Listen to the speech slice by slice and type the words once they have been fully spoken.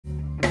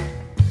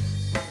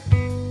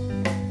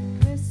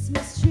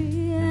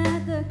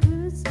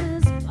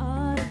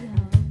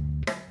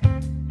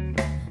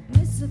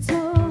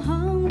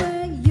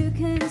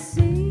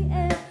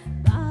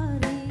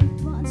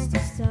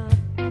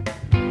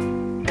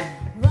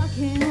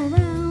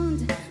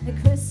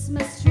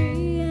Christmas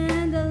tree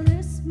and the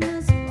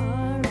Christmas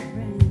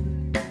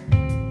parade.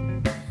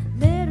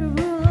 Later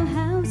we'll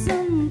have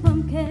some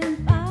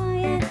pumpkin pie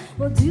and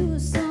we'll do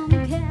some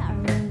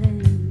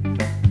caroling.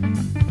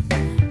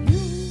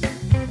 You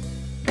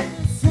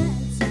a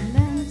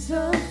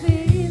sentimental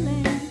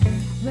feeling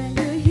when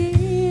you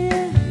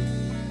hear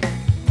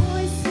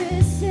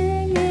voices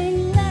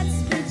singing,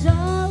 let's be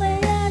jolly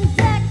and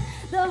deck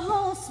the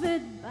halls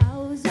with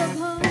boughs of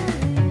holly,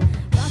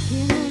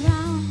 rocking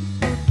around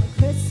the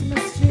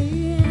Christmas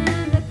tree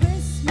and the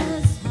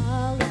Christmas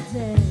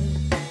holiday.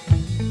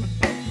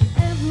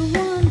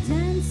 Everyone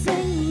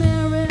dancing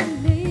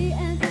merrily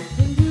and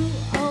the new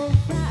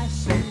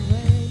old-fashioned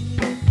way.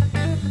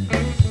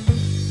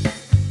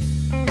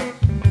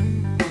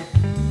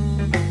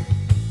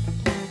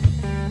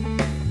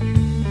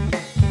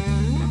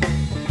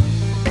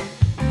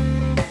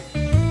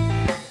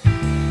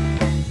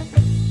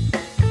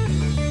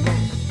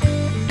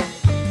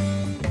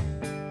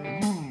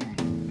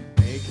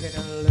 Making a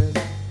list,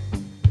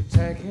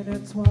 checking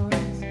it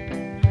twice.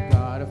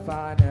 Gotta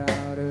find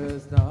out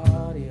who's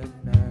naughty and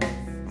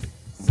nice.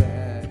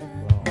 Santa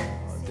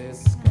Claus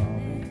is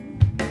coming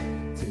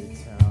to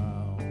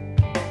town.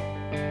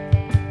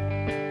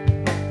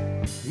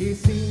 He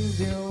sees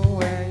you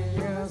when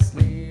you're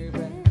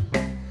sleeping.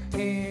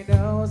 He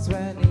knows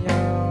when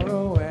you're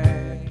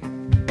away.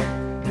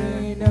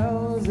 He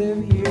knows if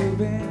you've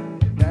been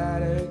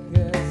bad or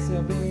good,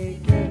 so be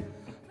good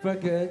for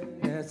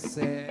goodness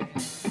sake.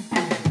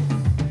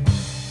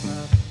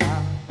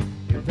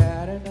 You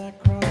better not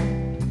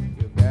cry,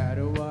 you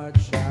better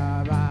watch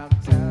out, I'm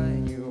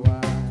telling you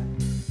why.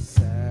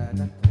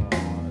 Santa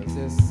Claus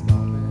is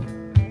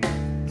coming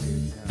to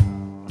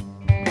town.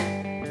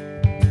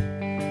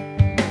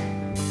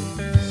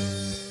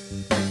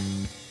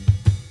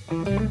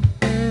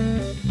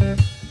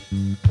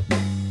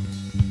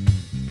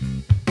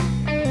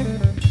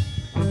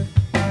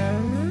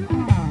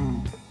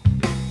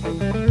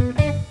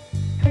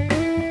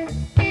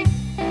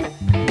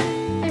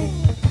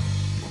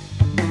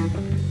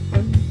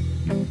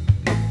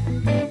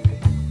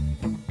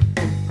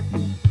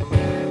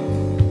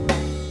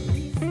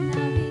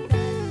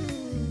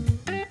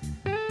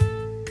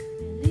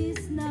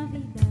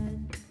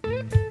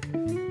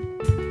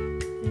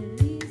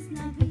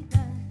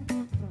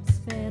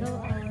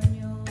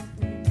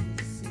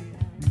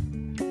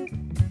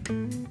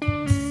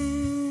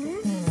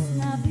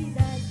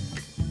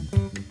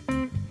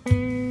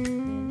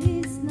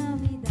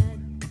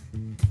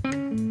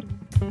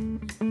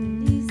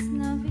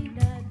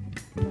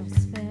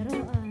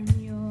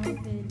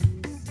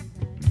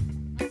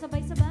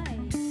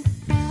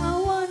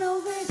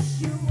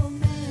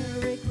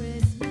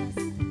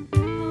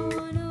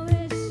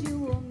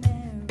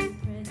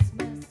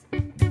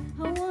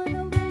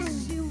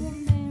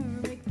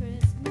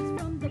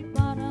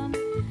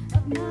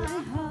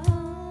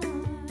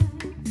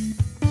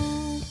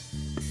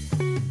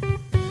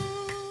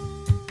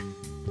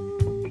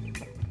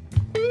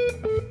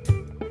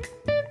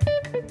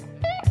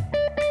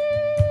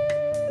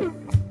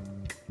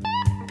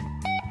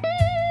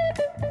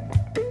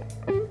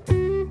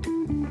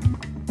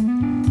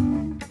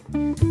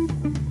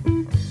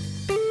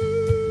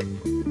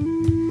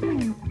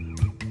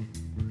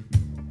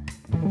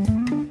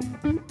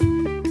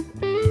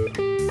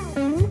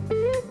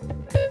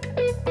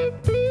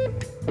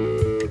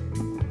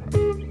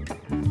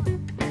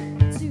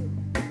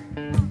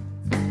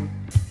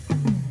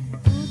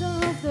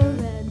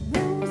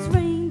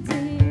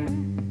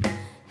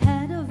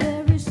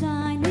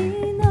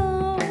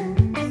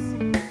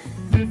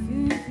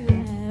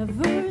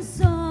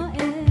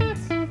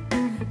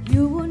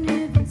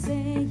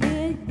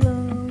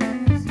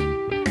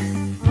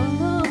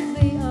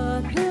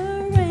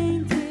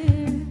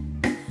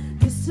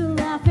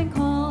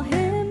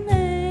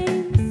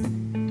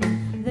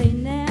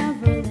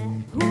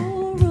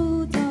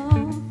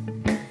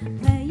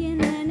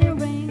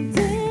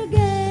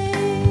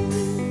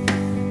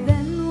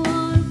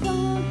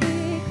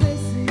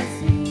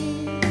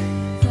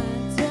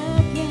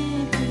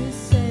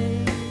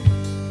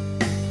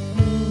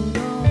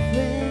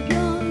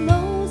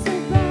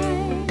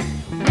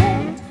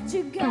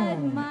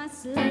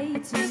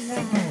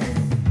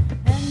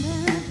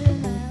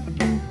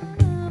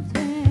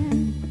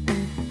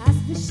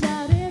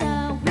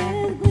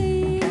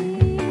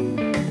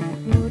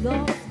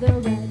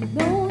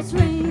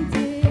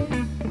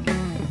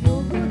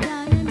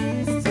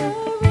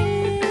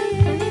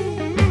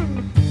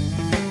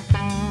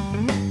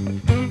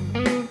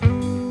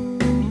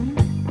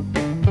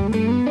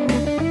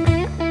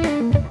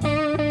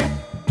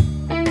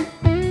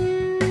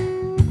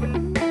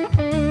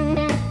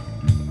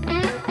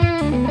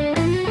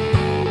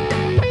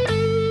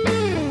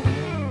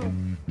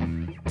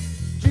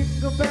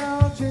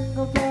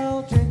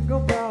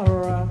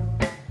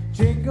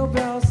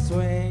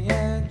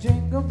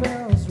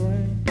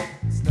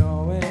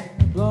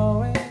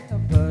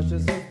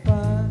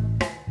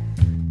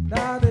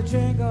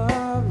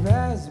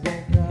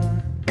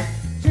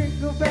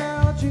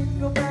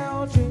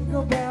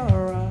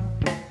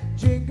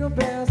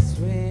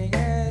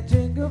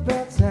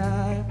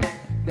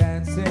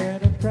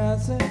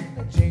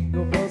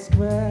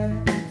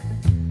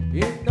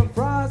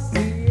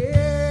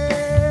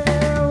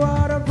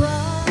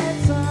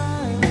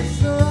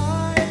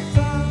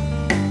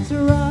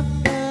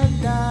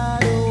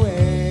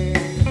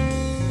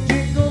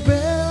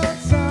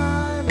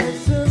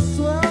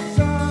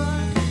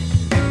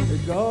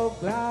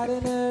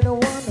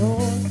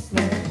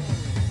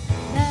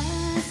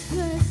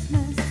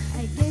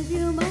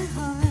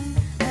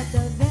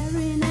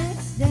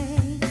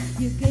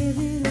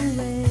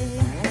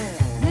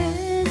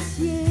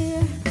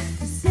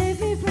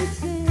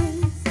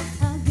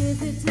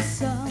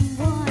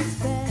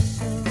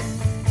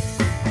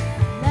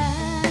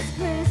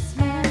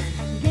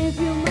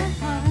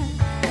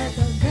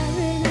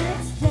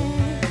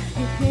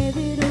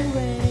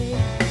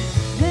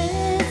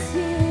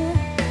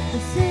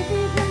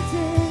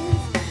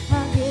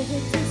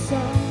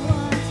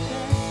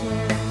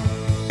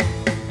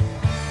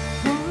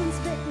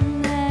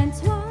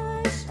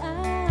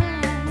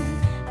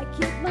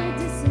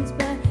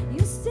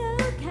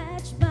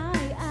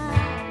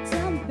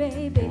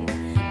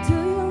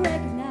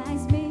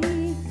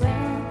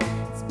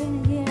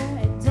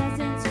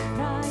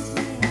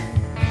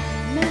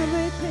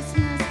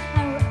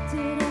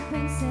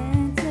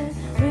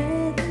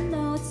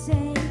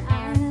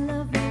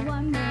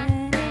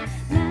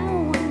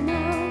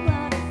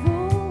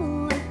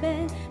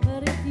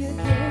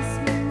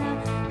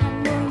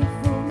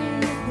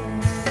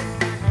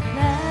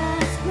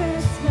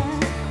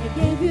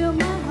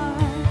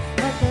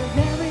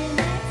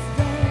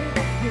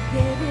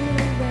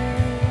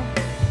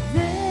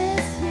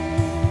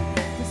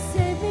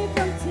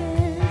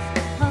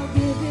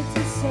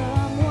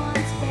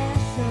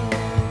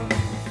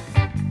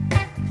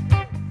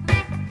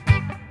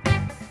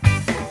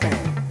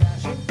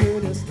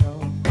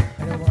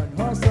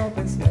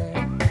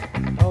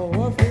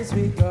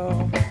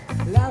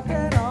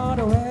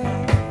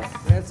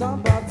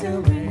 somebody.